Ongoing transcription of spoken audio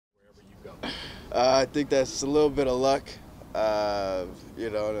I think that's a little bit of luck, you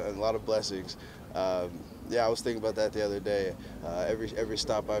know, and a lot of blessings. Yeah, I was thinking about that the other day. Every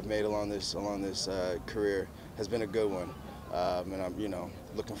stop I've made along this career has been a good one, and I'm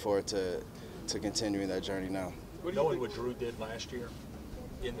looking forward to continuing that journey now. Knowing what Drew did last year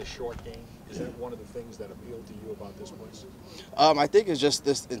in the short game, is that one of the things that appealed to you about this place? I think it's just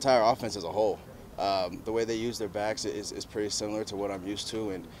this entire offense as a whole. The way they use their backs is pretty similar to what I'm used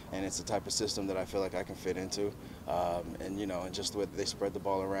to, and it's the type of system that I feel like I can fit into. And just the way that they spread the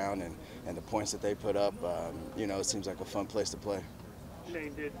ball around and the points that they put up, it seems like a fun place to play.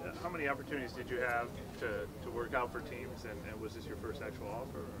 Shane, how many opportunities did you have to work out for teams, and was this your first actual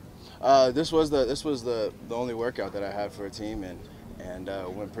offer? This was the only workout that I had for a team, and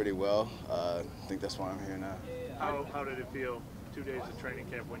went pretty well. I think that's why I'm here now. How did it feel? 2 days of training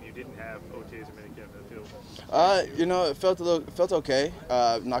camp when you didn't have OTAs and minicamp? It felt okay.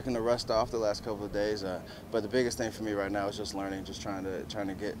 Knocking the rust off the last couple of days. But the biggest thing for me right now is just learning, just trying to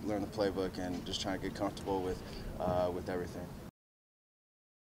learn the playbook and just trying to get comfortable with everything.